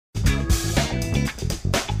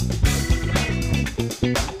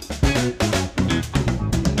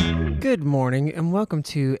Good morning, and welcome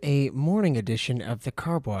to a morning edition of the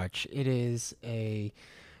Carb Watch. It is a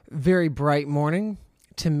very bright morning.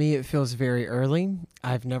 To me, it feels very early.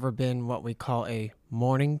 I've never been what we call a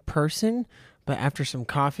morning person, but after some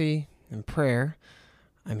coffee and prayer,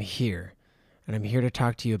 I'm here. And I'm here to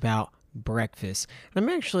talk to you about breakfast. And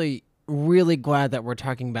I'm actually really glad that we're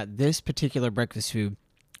talking about this particular breakfast food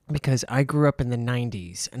because I grew up in the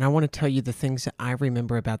 90s, and I want to tell you the things that I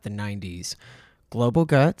remember about the 90s. Global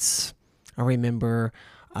Guts. I remember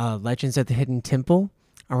Legends of the Hidden Temple.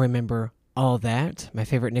 I remember All That, my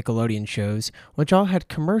favorite Nickelodeon shows, which all had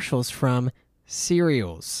commercials from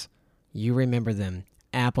cereals. You remember them.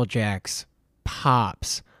 Apple Jacks,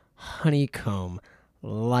 Pops, Honeycomb,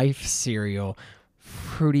 Life cereal,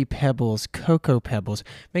 Fruity Pebbles, Cocoa Pebbles,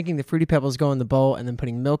 making the Fruity Pebbles go in the bowl and then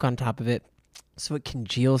putting milk on top of it so it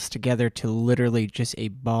congeals together to literally just a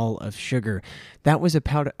ball of sugar. That was a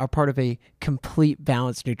part of a complete,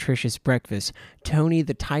 balanced, nutritious breakfast. Tony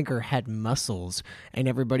the Tiger had muscles, and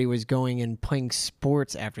everybody was going and playing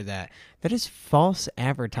sports after that. That is false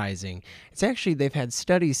advertising. It's actually, they've had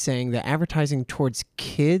studies saying that advertising towards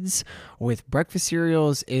kids with breakfast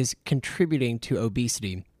cereals is contributing to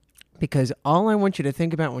obesity. Because all I want you to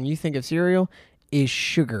think about when you think of cereal is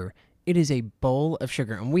sugar. It is a bowl of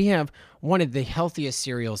sugar. And we have one of the healthiest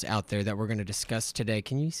cereals out there that we're going to discuss today.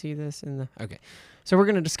 Can you see this in the... Okay. So we're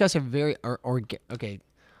going to discuss a very...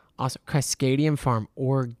 Awesome. Cascadian Farm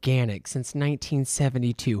Organic since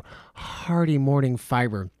 1972. Hearty morning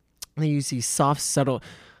fiber. They use these soft, subtle...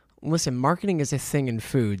 Listen, marketing is a thing in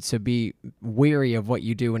food, so be wary of what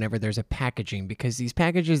you do whenever there's a packaging, because these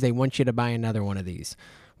packages, they want you to buy another one of these,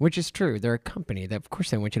 which is true. They're a company that, of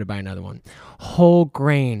course, they want you to buy another one. Whole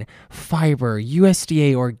grain, fiber,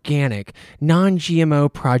 USDA organic,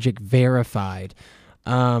 non-GMO project verified,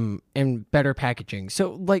 and better packaging.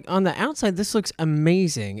 So, like, on the outside, this looks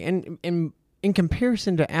amazing, and in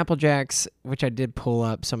comparison to Apple Jacks, which I did pull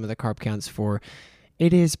up some of the carb counts for,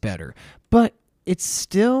 it is better, but it's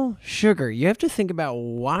still sugar. You have to think about,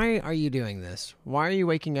 why are you doing this? Why are you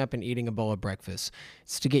waking up and eating a bowl of breakfast?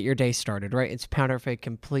 It's to get your day started, right? It's part of a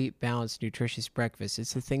complete, balanced, nutritious breakfast.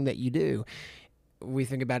 It's the thing that you do. We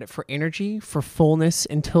think about it for energy, for fullness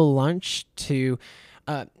until lunch, to...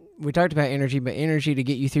 we talked about energy, but energy to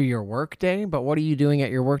get you through your work day. But what are you doing at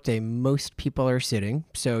your work day? Most people are sitting.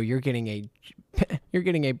 So you're getting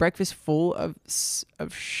a breakfast full of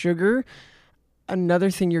sugar. Another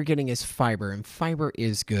thing you're getting is fiber, and fiber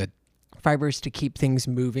is good. Fiber is to keep things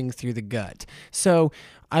moving through the gut. So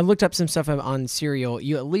I looked up some stuff on cereal.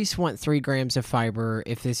 You at least want 3 grams of fiber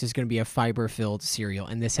if this is going to be a fiber-filled cereal,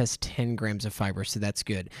 and this has 10 grams of fiber, so that's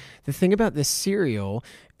good. The thing about this cereal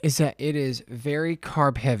is that it is very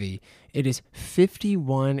carb-heavy. It is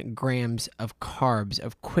 51 grams of carbs,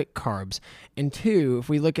 of quick carbs. And 2, if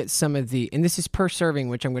we look at some of the, and this is per serving,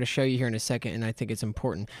 which I'm going to show you here in a second, and I think it's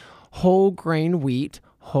important. Whole grain wheat,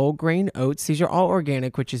 whole grain oats. These are all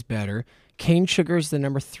organic, which is better. Cane sugar is the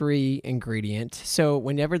number 3 ingredient. So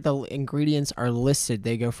whenever the ingredients are listed,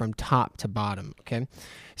 they go from top to bottom, okay?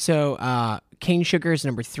 So cane sugar is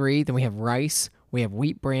number 3. Then we have rice. We have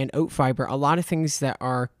wheat bran, oat fiber, a lot of things that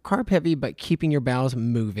are carb heavy but keeping your bowels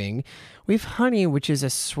moving. We have honey, which is a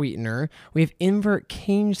sweetener. We have invert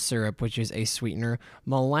cane syrup, which is a sweetener.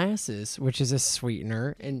 Molasses, which is a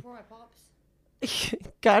sweetener. And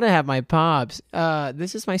gotta have my pops.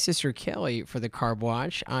 This is my sister Kelly for the Carb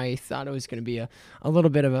Watch. I thought it was going to be a little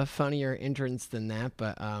bit of a funnier entrance than that,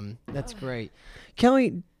 but that's great.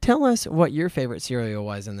 Kelly, tell us what your favorite cereal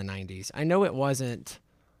was in the 90s. I know it wasn't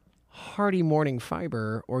Hearty Morning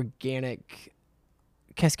Fiber Organic,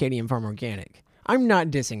 Cascadian Farm Organic. I'm not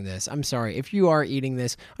dissing this. I'm sorry. If you are eating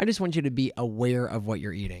this, I just want you to be aware of what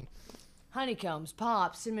you're eating. Honeycombs,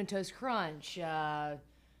 Pops, Cinnamon Toast Crunch,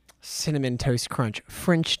 Cinnamon Toast Crunch,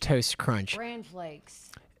 French Toast Crunch. Bran Flakes.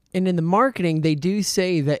 And in the marketing, they do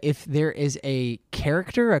say that if there is a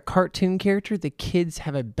character, a cartoon character, the kids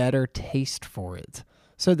have a better taste for it.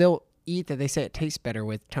 So they'll eat that. They say it tastes better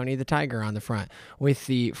with Tony the Tiger on the front, with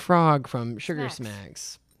the frog from Sugar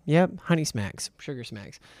Smacks. Yep, Honey Smacks, Sugar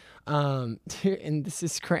Smacks. And this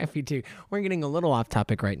is crappy too. We're getting a little off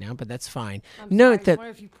topic right now, but that's fine. Note that I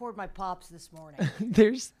wonder if you poured my Pops this morning.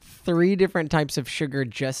 There's 3 different types of sugar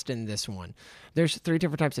just in this one. There's 3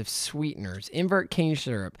 different types of sweeteners: invert cane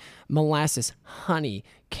syrup, molasses, honey,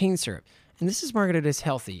 cane syrup. And this is marketed as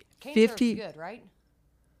healthy. Cane syrup's good, right?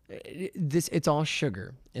 It's all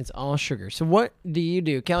sugar. It's all sugar. So what do you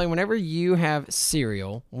do, Kelly? Whenever you have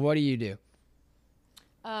cereal, what do you do?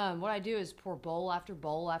 What I do is pour bowl after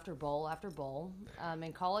bowl after bowl after bowl.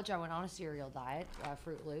 In college, I went on a cereal diet,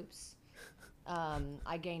 Fruit Loops.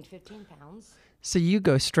 I gained 15 pounds. So you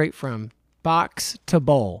go straight from box to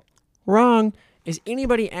bowl. Wrong. Is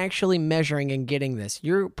anybody actually measuring and getting this?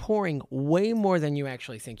 You're pouring way more than you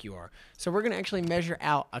actually think you are. So we're going to actually measure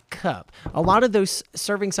out a cup. A lot of those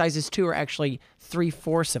serving sizes, too, are actually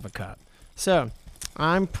 3/4 of a cup. So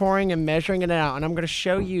I'm pouring and measuring it out, and I'm going to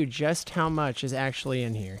show you just how much is actually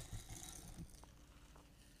in here.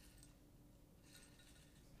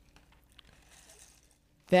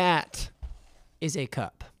 That is a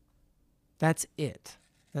cup. That's it.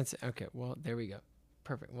 That's okay. Well, there we go.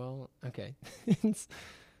 Perfect. Well, okay.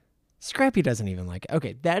 Scrappy doesn't even like it.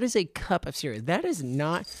 Okay, that is a cup of cereal. That is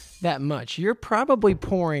not that much. You're probably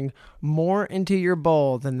pouring more into your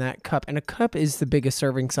bowl than that cup. And a cup is the biggest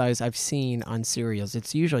serving size I've seen on cereals.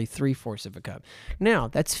 It's usually 3/4 of a cup. Now,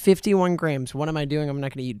 that's 51 grams. What am I doing? I'm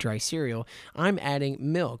not going to eat dry cereal. I'm adding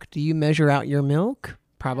milk. Do you measure out your milk?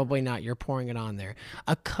 Probably not. You're pouring it on there.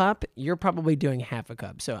 A cup, you're probably doing half a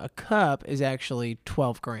cup. So a cup is actually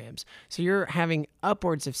 12 grams. So you're having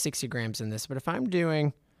upwards of 60 grams in this. But if I'm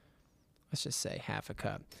doing, let's just say half a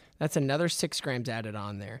cup, that's another 6 grams added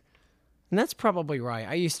on there. And that's probably right.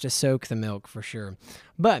 I used to soak the milk for sure.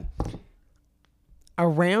 But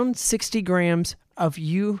around 60 grams of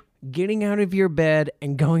you getting out of your bed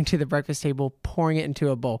and going to the breakfast table, pouring it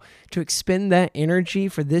into a bowl. To expend that energy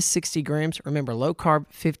for this 60 grams, remember, low carb,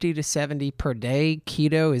 50 to 70 per day.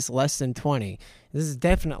 Keto is less than 20. This is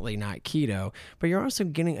definitely not keto, but you're also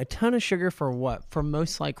getting a ton of sugar for what? For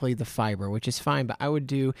most likely the fiber, which is fine, but I would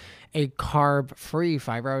do a carb-free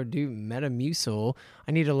fiber. I would do Metamucil.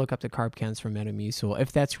 I need to look up the carb counts for Metamucil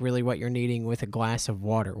if that's really what you're needing with a glass of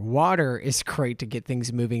water. Water is great to get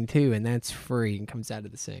things moving too, and that's free and comes out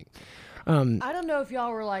of the sink. I don't know if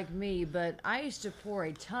y'all were like me, but I used to pour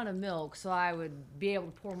a ton of milk so I would be able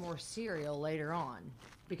to pour more cereal later on.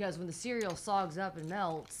 Because when the cereal sogs up and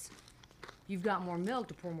melts, you've got more milk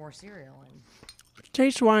to pour more cereal in.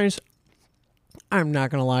 Taste-wise, I'm not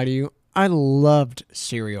going to lie to you. I loved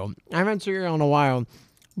cereal. I haven't had cereal in a while,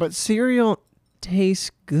 but cereal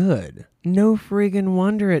tastes good. No friggin'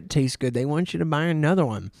 wonder it tastes good. They want you to buy another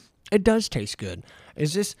one. It does taste good.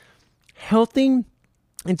 Is this healthy?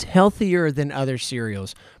 It's healthier than other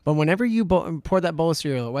cereals. But whenever you pour that bowl of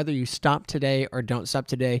cereal, whether you stop today or don't stop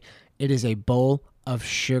today, it is a bowl of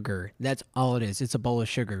sugar. That's all it is. It's a bowl of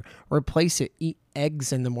sugar. Replace it. Eat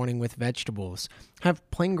eggs in the morning with vegetables. Have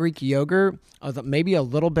plain Greek yogurt, maybe a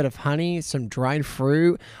little bit of honey, some dried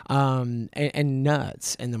fruit, and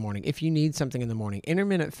nuts in the morning. If you need something in the morning.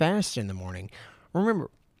 Intermittent fast in the morning.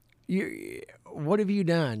 Remember, what have you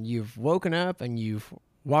done? You've woken up and you've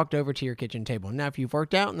walked over to your kitchen table. Now, if you've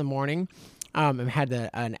worked out in the morning, and had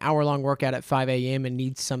an hour-long workout at 5 a.m. and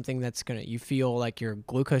need something that's you feel like your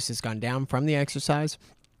glucose has gone down from the exercise,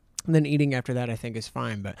 then eating after that I think is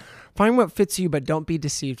fine. But find what fits you, but don't be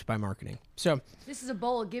deceived by marketing. So this is a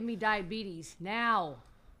bowl of Give Me Diabetes now.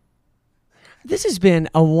 This has been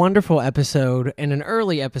a wonderful episode and an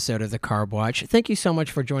early episode of the Carb Watch. Thank you so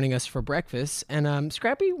much for joining us for breakfast. And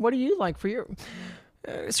Scrappy, what do you like for your...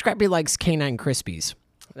 Scrappy likes Canine Crispies.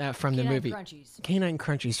 From the movie Canine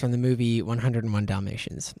Crunchies from the movie 101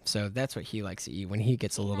 Dalmatians. So that's what he likes to eat when he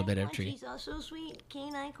gets a little bit of treat. Crunchies are so sweet.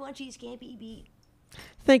 Canine Crunchies can't be beat.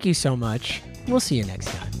 Thank you so much. We'll see you next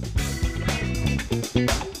time.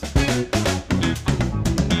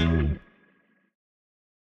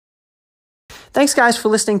 Thanks, guys, for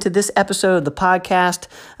listening to this episode of the podcast.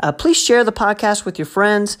 Please share the podcast with your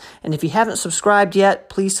friends. And if you haven't subscribed yet,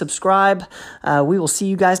 please subscribe. We will see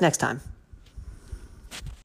you guys next time.